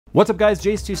What's up guys,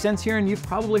 JayzTwoCents here, and you've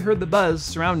probably heard the buzz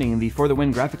surrounding the For the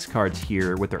Win graphics cards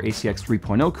here with their ACX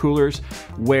 3.0 coolers,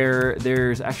 where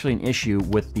there's actually an issue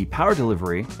with the power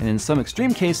delivery, and in some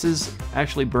extreme cases,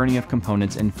 actually burning of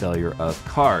components and failure of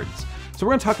cards. So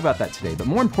we're gonna talk about that today, but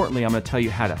more importantly, I'm gonna tell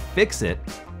you how to fix it,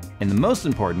 and the most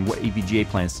important, what EVGA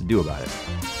plans to do about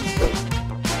it.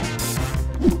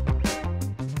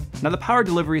 Now the power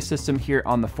delivery system here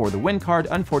on the For the Win card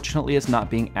unfortunately is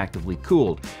not being actively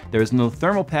cooled. There is no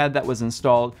thermal pad that was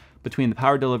installed between the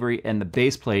power delivery and the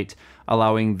base plate,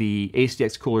 allowing the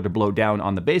ACX cooler to blow down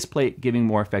on the base plate, giving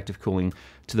more effective cooling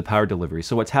to the power delivery.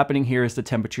 So what's happening here is the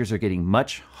temperatures are getting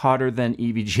much hotter than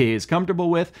EVGA is comfortable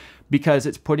with because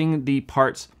it's putting the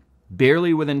parts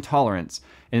barely within tolerance.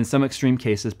 And in some extreme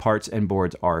cases, parts and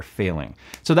boards are failing.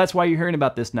 So that's why you're hearing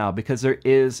about this now, because there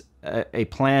is a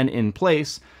plan in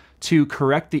place to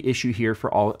correct the issue here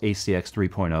for all ACX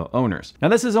 3.0 owners. Now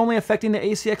this is only affecting the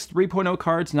ACX 3.0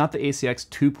 cards, not the ACX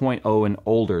 2.0 and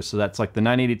older. So that's like the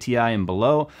 980 Ti and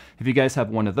below. If you guys have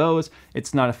one of those,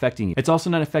 it's not affecting you. It's also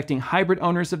not affecting hybrid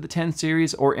owners of the 10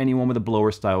 series or anyone with a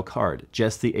blower style card,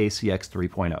 just the ACX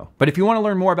 3.0. But if you want to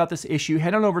learn more about this issue,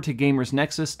 head on over to Gamers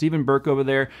Nexus. Stephen Burke over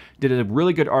there did a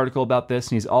really good article about this,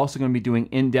 and he's also going to be doing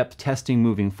in-depth testing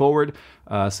moving forward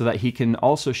so that he can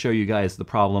also show you guys the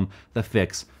problem, the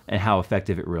fix, and how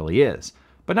effective it really is.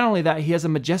 But not only that, he has a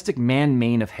majestic man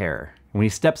mane of hair. When he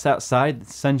steps outside,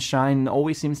 the sunshine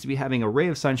always seems to be having a ray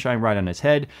of sunshine right on his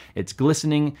head. It's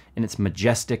glistening and it's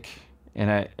majestic.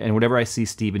 And whenever I see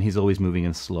Steven, he's always moving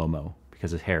in slow-mo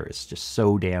because his hair is just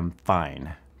so damn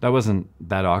fine. That wasn't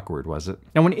that awkward, was it?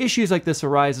 Now, when issues like this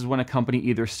arise is when a company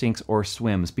either sinks or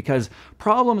swims, because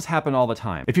problems happen all the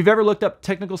time. If you've ever looked up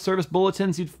technical service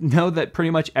bulletins, you'd know that pretty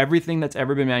much everything that's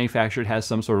ever been manufactured has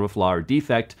some sort of a flaw or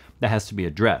defect that has to be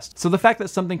addressed. So the fact that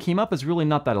something came up is really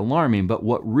not that alarming, but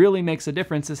what really makes a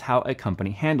difference is how a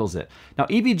company handles it. Now,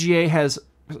 EVGA has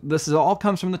all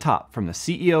comes from the top, from the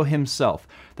CEO himself,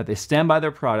 that they stand by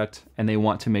their product and they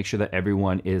want to make sure that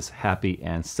everyone is happy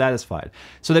and satisfied.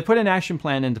 So they put an action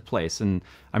plan into place, and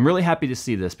I'm really happy to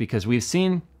see this because we've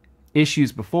seen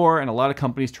issues before and a lot of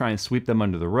companies try and sweep them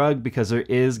under the rug because there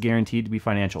is guaranteed to be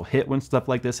financial hit when stuff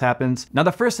like this happens. Now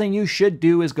the first thing you should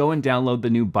do is go and download the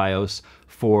new BIOS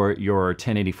for your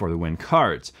 1080 For the Win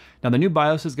cards. Now the new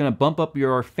BIOS is going to bump up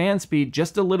your fan speed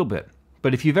just a little bit.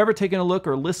 But if you've ever taken a look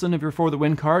or listened of your For the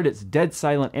Win card, it's dead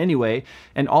silent anyway.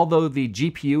 And although the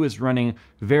GPU is running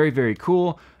very, very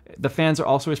cool, the fans are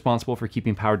also responsible for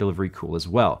keeping power delivery cool as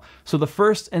well. So the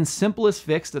first and simplest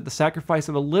fix, at the sacrifice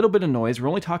of a little bit of noise, we're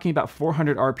only talking about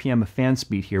 400 RPM of fan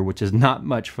speed here, which is not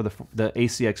much for the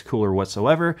ACX cooler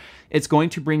whatsoever. It's going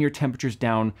to bring your temperatures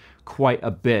down quite a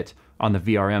bit on the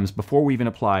VRMs before we even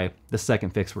apply the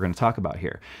second fix we're going to talk about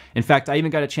here. In fact, I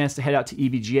even got a chance to head out to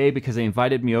EVGA because they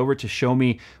invited me over to show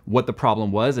me what the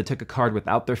problem was. I took a card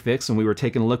without their fix and we were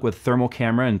taking a look with thermal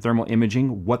camera and thermal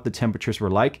imaging what the temperatures were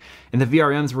like. And the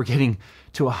VRMs were getting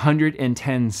to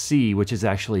 110 C, which is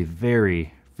actually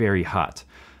very, very hot.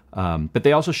 But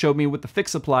they also showed me with the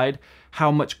fix applied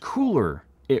how much cooler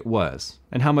it was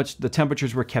and how much the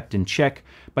temperatures were kept in check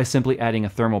by simply adding a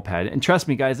thermal pad. And trust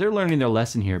me guys, they're learning their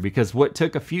lesson here, because what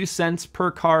took a few cents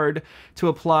per card to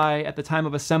apply at the time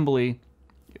of assembly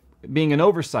being an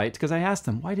oversight, because I asked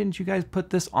them, why didn't you guys put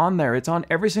this on there? It's on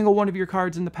every single one of your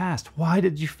cards in the past. Why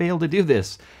did you fail to do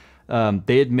this?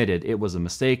 They admitted it was a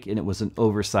mistake and it was an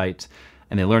oversight,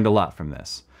 and they learned a lot from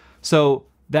this. So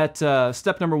that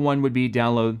step number one would be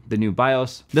download the new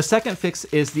BIOS. The second fix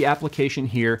is the application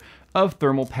here of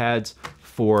thermal pads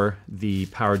for the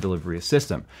power delivery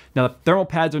system. Now, the thermal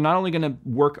pads are not only going to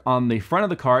work on the front of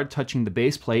the card, touching the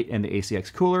base plate and the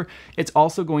ACX cooler, it's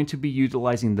also going to be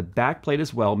utilizing the back plate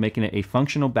as well, making it a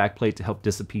functional back plate to help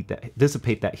dissipate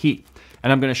that heat.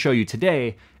 And I'm going to show you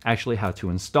today actually how to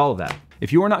install that.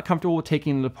 If you are not comfortable with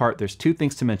taking it apart, there's two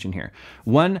things to mention here.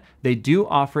 One, they do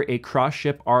offer a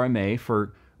cross-ship RMA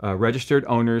for registered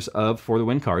owners of For the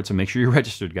Win cards, so make sure you're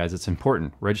registered, guys. It's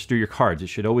important. Register your cards. You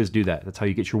should always do that. That's how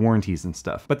you get your warranties and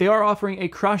stuff. But they are offering a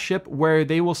cross ship where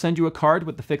they will send you a card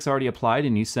with the fix already applied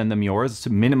and you send them yours, so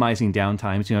minimizing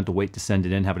downtimes. You don't have to wait to send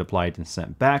it in, have it applied and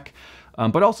sent back.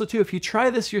 But also too, if you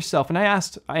try this yourself, and I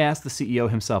asked the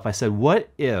CEO himself, I said, what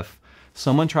if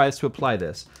someone tries to apply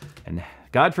this and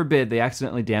God forbid they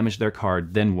accidentally damage their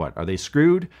card, then what? Are they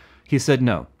screwed? He said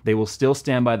no, they will still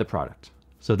stand by the product.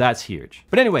 So that's huge.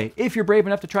 But anyway, if you're brave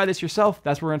enough to try this yourself,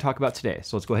 that's what we're gonna talk about today.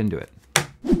 So let's go ahead and do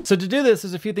it. So to do this,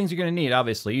 there's a few things you're gonna need.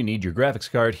 Obviously, you need your graphics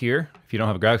card here. If you don't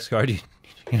have a graphics card,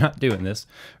 you're not doing this,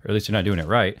 or at least you're not doing it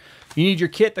right. You need your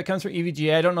kit that comes from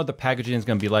EVGA. I don't know what the packaging is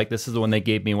gonna be like. This is the one they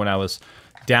gave me when I was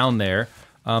down there.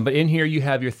 But in here you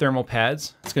have your thermal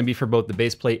pads. It's going to be for both the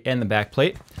base plate and the back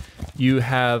plate. You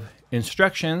have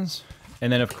instructions,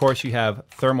 and then of course you have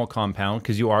thermal compound,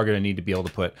 because you are going to need to be able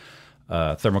to put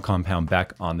thermal compound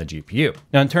back on the GPU.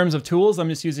 Now in terms of tools, I'm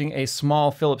just using a small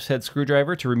Phillips head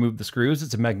screwdriver to remove the screws.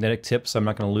 It's a magnetic tip, so I'm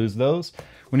not going to lose those.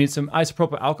 We need some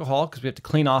isopropyl alcohol because we have to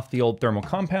clean off the old thermal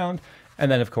compound. And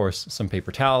then of course, some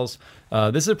paper towels.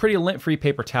 This is a pretty lint-free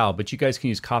paper towel, but you guys can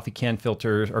use coffee can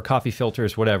filters or coffee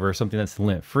filters, whatever, something that's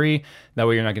lint-free. That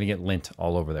way you're not gonna get lint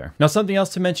all over there. Now, something else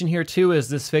to mention here too is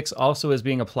this fix also is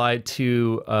being applied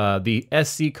to the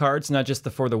SC cards, not just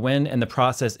the For the Win, and the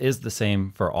process is the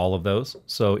same for all of those.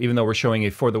 So even though we're showing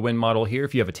a For the Win model here,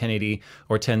 if you have a 1080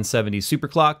 or 1070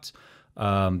 superclocked,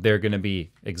 they're going to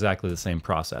be exactly the same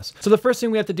process. So the first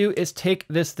thing we have to do is take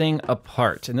this thing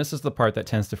apart. And this is the part that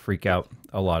tends to freak out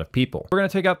a lot of people. We're going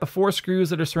to take out the 4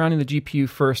 screws that are surrounding the GPU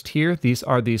first here. These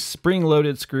are these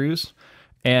spring-loaded screws.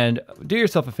 And do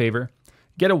yourself a favor,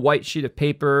 get a white sheet of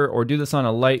paper or do this on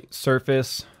a light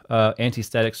surface.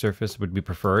 Anti-static surface would be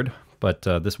preferred, but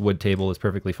this wood table is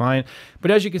perfectly fine.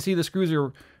 But as you can see, the screws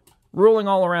are rolling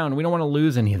all around. We don't want to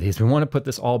lose any of these. We want to put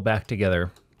this all back together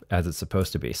as it's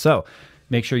supposed to be. So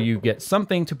make sure you get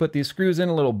something to put these screws in,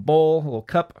 a little bowl, a little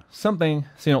cup, something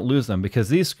so you don't lose them, because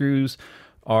these screws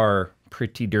are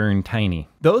pretty darn tiny.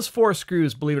 Those 4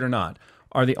 screws, believe it or not,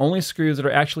 are the only screws that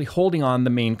are actually holding on the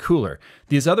main cooler.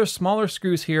 These other smaller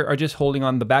screws here are just holding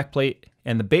on the back plate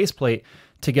and the base plate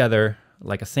together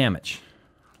like a sandwich.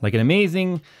 Like an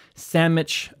amazing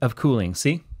sandwich of cooling.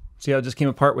 See? See how it just came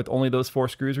apart with only those 4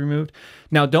 screws removed?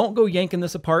 Now don't go yanking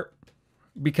this apart,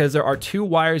 because there are 2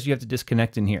 wires you have to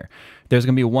disconnect in here. There's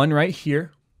going to be one right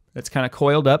here that's kind of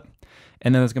coiled up,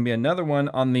 and then there's going to be another one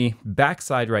on the back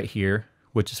side right here,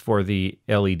 which is for the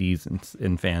LEDs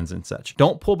and fans and such.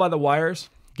 Don't pull by the wires.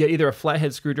 Get either a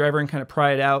flathead screwdriver and kind of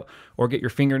pry it out, or get your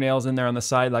fingernails in there on the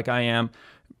side like I am.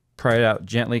 Pry it out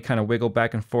gently, kind of wiggle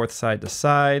back and forth side to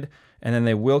side, and then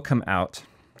they will come out.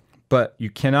 But you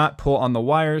cannot pull on the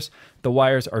wires. The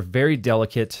wires are very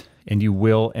delicate, and you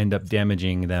will end up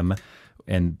damaging them.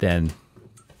 And then,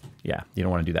 yeah, you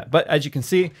don't want to do that. But as you can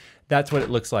see, that's what it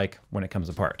looks like when it comes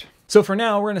apart. So for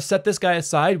now, we're going to set this guy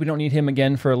aside. We don't need him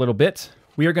again for a little bit.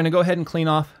 We are going to go ahead and clean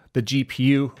off the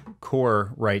GPU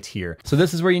core right here. So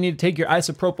this is where you need to take your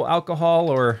isopropyl alcohol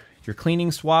or your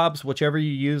cleaning swabs, whichever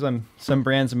you use. Some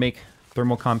brands make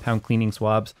thermal compound cleaning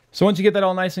swabs. So once you get that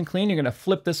all nice and clean, you're going to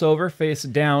flip this over face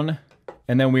down,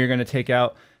 and then we are going to take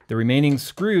out the remaining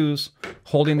screws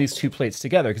holding these 2 plates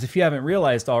together. Because if you haven't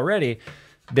realized already,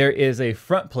 there is a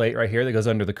front plate right here that goes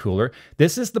under the cooler.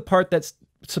 This is the part that's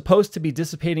supposed to be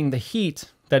dissipating the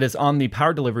heat that is on the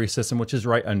power delivery system, which is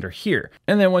right under here.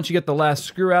 And then once you get the last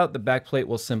screw out, the back plate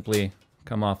will simply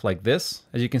come off like this.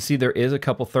 As you can see, there is a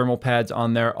couple thermal pads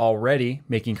on there already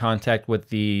making contact with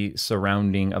the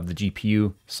surrounding of the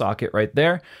GPU socket right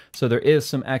there. So there is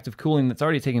some active cooling that's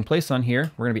already taking place on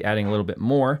here. We're gonna be adding a little bit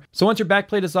more. So once your back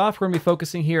plate is off, we're gonna be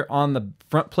focusing here on the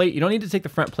front plate. You don't need to take the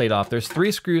front plate off. There's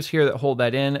 3 screws here that hold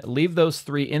that in. Leave those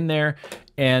 3 in there,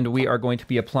 and we are going to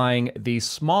be applying the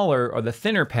smaller or the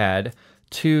thinner pad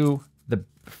to the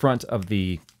front of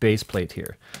the base plate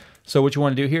here. So what you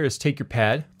wanna do here is take your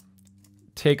pad,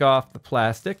 take off the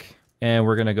plastic, and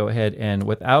we're gonna go ahead and,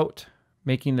 without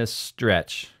making this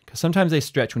stretch, because sometimes they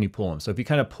stretch when you pull them. So if you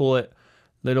kind of pull it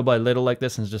little by little like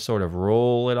this and just sort of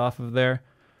roll it off of there,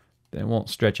 then it won't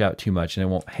stretch out too much and it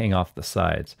won't hang off the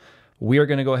sides. We are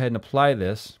gonna go ahead and apply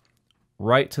this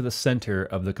right to the center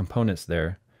of the components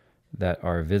there that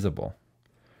are visible.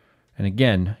 And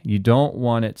again, you don't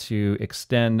want it to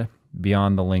extend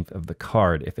beyond the length of the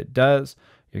card. If it does,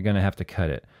 you're gonna have to cut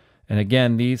it. And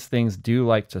again, these things do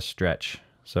like to stretch,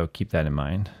 so keep that in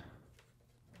mind.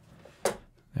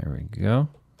 There we go.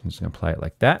 I'm just gonna apply it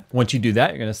like that. Once you do that,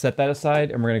 you're gonna set that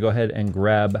aside, and we're gonna go ahead and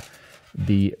grab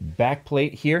the back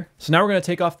plate here. So now we're gonna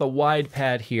take off the wide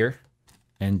pad here,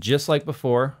 and just like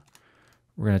before,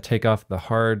 we're gonna take off the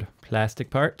hard plastic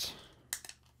parts.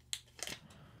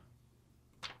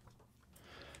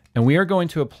 And we are going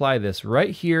to apply this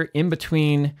right here in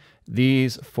between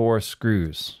these 4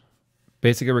 screws.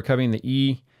 Basically, we're covering the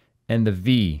E and the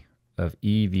V of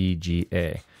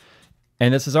EVGA.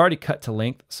 And this is already cut to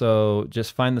length, so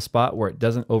just find the spot where it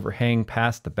doesn't overhang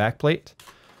past the back plate.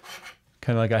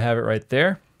 Kind of like I have it right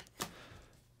there.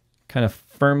 Kind of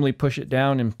firmly push it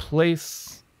down in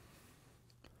place.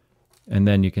 And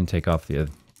then you can take off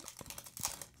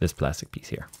this plastic piece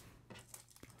here.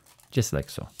 Just like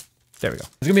so. There we go.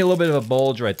 There's gonna be a little bit of a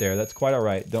bulge right there. That's quite all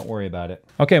right. Don't worry about it.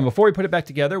 Okay, and before we put it back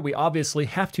together, we obviously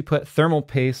have to put thermal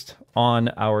paste on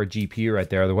our GPU right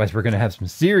there. Otherwise, we're going to have some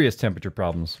serious temperature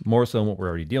problems, more so than what we're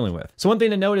already dealing with. So one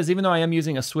thing to note is even though I am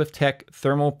using a SwiftTech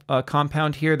thermal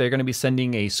compound here, they're going to be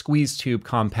sending a squeeze tube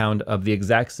compound of the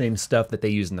exact same stuff that they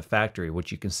use in the factory,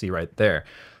 which you can see right there.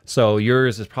 So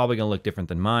yours is probably going to look different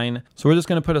than mine. So we're just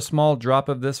going to put a small drop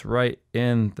of this right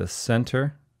in the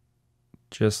center,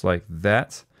 just like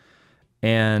that.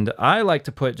 And I like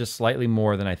to put just slightly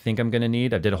more than I think I'm going to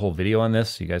need. I did a whole video on this,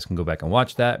 so you guys can go back and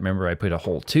watch that. Remember, I put a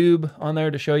whole tube on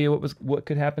there to show you what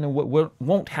could happen and what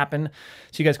won't happen.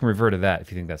 So you guys can revert to that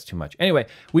if you think that's too much. Anyway,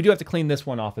 we do have to clean this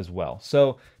one off as well.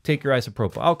 So take your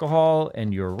isopropyl alcohol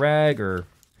and your rag or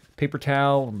paper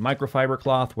towel, microfiber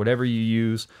cloth, whatever you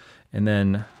use, and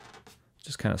then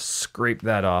just kind of scrape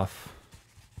that off.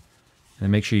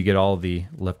 And make sure you get all the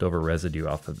leftover residue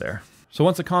off of there. So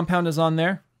once the compound is on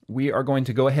there, we are going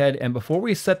to go ahead and before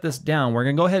we set this down, we're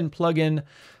going to go ahead and plug in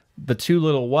the two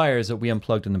little wires that we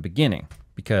unplugged in the beginning.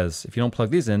 Because if you don't plug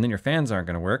these in, then your fans aren't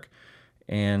going to work.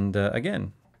 And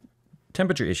again,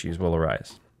 temperature issues will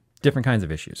arise. Different kinds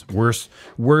of issues.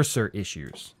 Worser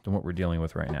issues than what we're dealing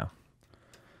with right now.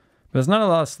 But there's not a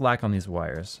lot of slack on these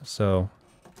wires. So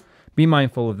be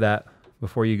mindful of that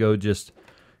before you go just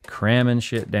cramming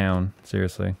shit down.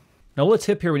 Seriously. Now a little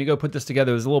tip here when you go put this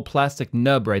together, there's a little plastic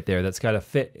nub right there that's got to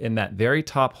fit in that very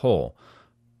top hole.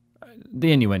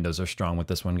 The innuendos are strong with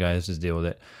this one, guys. Just deal with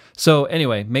it. So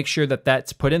anyway, make sure that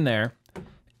that's put in there,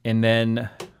 and then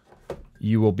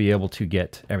you will be able to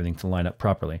get everything to line up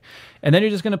properly. And then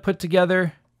you're just going to put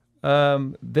together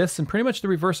this in pretty much the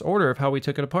reverse order of how we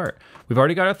took it apart. We've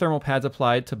already got our thermal pads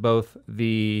applied to both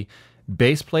the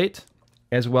base plate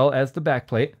as well as the back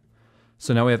plate.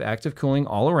 So now we have active cooling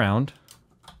all around.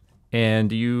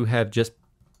 And you have just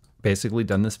basically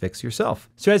done this fix yourself.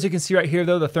 So as you can see right here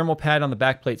though, the thermal pad on the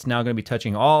back plate is now going to be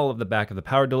touching all of the back of the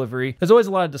power delivery. There's always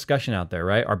a lot of discussion out there,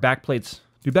 right? Do back plates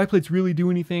really do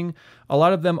anything? A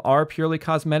lot of them are purely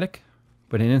cosmetic,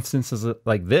 but in instances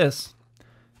like this,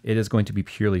 it is going to be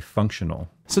purely functional.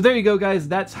 So there you go, guys.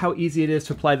 That's how easy it is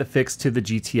to apply the fix to the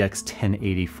GTX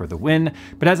 1080 for the win.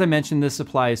 But as I mentioned, this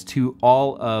applies to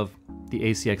all of the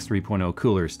ACX 3.0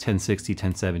 coolers, 1060,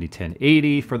 1070,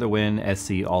 1080 for the win,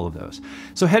 SC, all of those.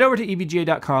 So head over to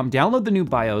EVGA.com, download the new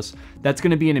BIOS. That's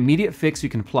going to be an immediate fix you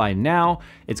can apply now.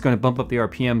 It's going to bump up the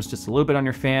RPMs just a little bit on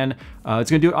your fan.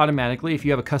 It's going to do it automatically. If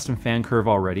you have a custom fan curve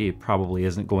already, it probably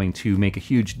isn't going to make a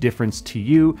huge difference to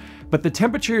you. But the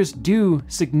temperatures do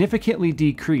significantly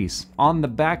decrease on the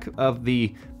back of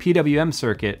the PWM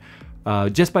circuit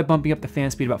just by bumping up the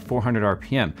fan speed about 400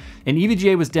 RPM. And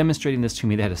EVGA was demonstrating this to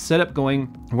me. They had a setup going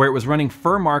where it was running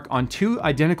Furmark on two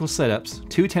identical setups,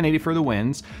 two 1080 for the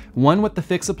wins, one with the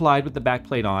fix applied with the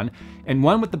backplate on, and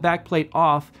one with the backplate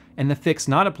off and the fix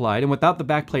not applied. And without the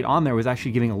backplate on there was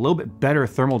actually giving a little bit better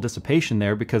thermal dissipation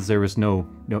there because there was no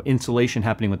insulation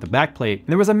happening with the backplate. And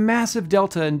there was a massive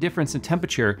delta and difference in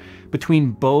temperature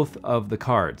between both of the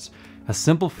cards. A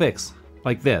simple fix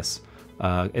like this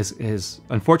has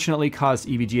unfortunately caused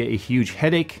EVGA a huge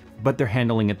headache, but they're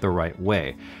handling it the right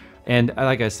way. And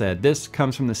like I said, this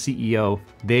comes from the CEO.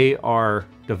 They are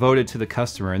devoted to the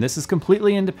customer, and this is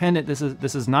completely independent. This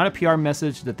is not a PR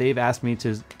message that they've asked me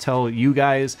to tell you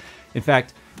guys. In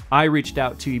fact, I reached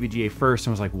out to EVGA first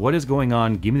and was like, what is going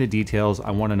on? Give me the details. I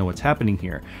want to know what's happening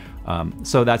here.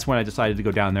 So that's when I decided to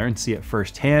go down there and see it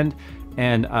firsthand.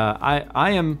 And I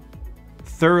am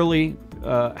thoroughly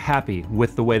happy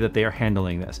with the way that they are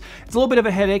handling this. It's a little bit of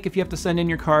a headache if you have to send in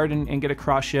your card and get a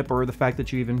cross ship, or the fact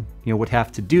that you even would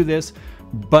have to do this.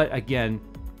 But again,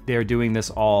 they're doing this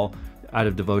all out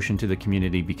of devotion to the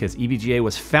community because EVGA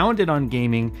was founded on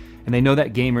gaming, and they know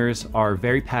that gamers are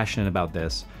very passionate about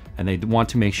this, and they want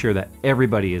to make sure that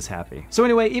everybody is happy. So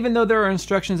anyway, even though there are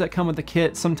instructions that come with the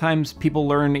kit, sometimes people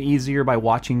learn easier by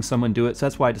watching someone do it. So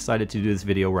that's why I decided to do this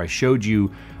video where I showed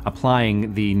you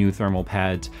applying the new thermal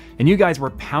pads. And you guys were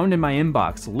pounding my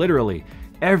inbox literally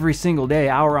every single day,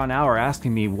 hour on hour,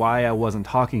 asking me why I wasn't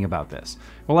talking about this.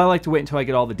 Well, I like to wait until I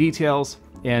get all the details,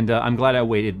 and I'm glad I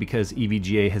waited because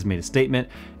EVGA has made a statement,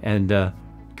 and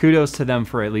kudos to them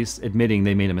for at least admitting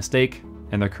they made a mistake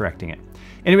and they're correcting it.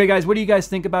 Anyway, guys, what do you guys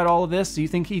think about all of this? Do you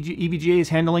think EVGA is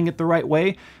handling it the right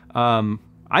way?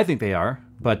 I think they are.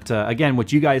 But again,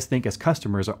 what you guys think as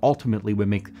customers are ultimately would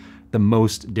make the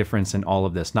most difference in all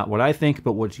of this. Not what I think,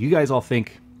 but what you guys all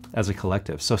think as a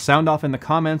collective. So sound off in the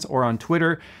comments or on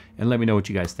Twitter and let me know what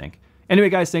you guys think. Anyway,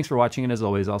 guys, thanks for watching. And as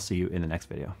always, I'll see you in the next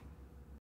video.